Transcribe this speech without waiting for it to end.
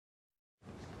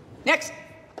Next.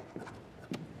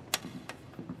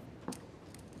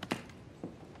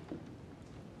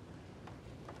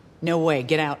 No way,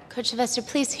 get out. Coach Sylvester,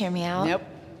 please hear me out. Nope.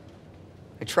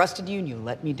 I trusted you and you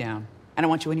let me down. I don't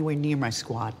want you anywhere near my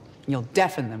squad. You'll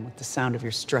deafen them with the sound of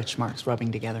your stretch marks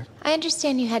rubbing together. I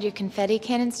understand you had your confetti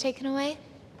cannons taken away.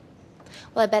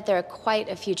 Well, I bet there are quite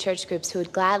a few church groups who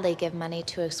would gladly give money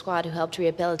to a squad who helped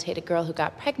rehabilitate a girl who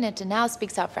got pregnant and now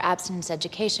speaks out for abstinence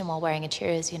education while wearing a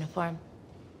Cheerios uniform.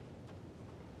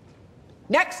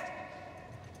 Next!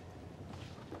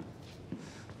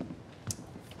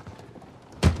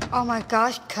 Oh my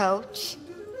gosh, Coach.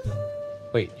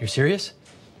 Wait, you're serious?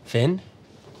 Finn?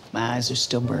 My eyes are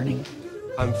still burning.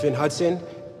 I'm Finn Hudson,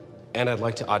 and I'd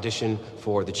like to audition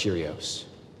for the Cheerios.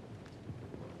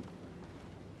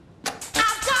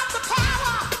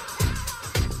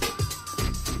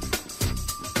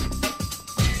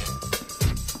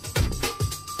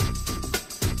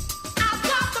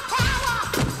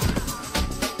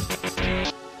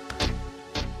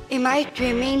 Am I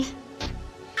dreaming?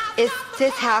 Is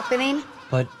this happening?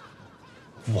 But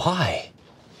why?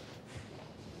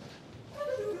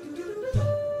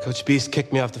 Coach Beast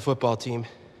kicked me off the football team.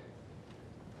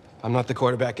 I'm not the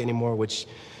quarterback anymore, which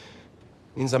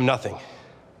means I'm nothing.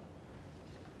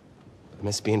 I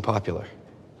miss being popular.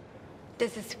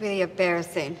 This is really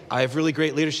embarrassing. I have really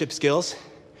great leadership skills,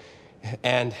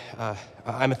 and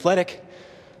I'm athletic,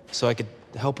 so I could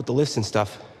help with the lifts and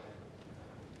stuff.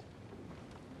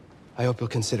 I hope you'll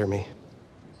consider me.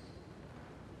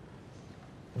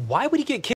 Why would he get kicked?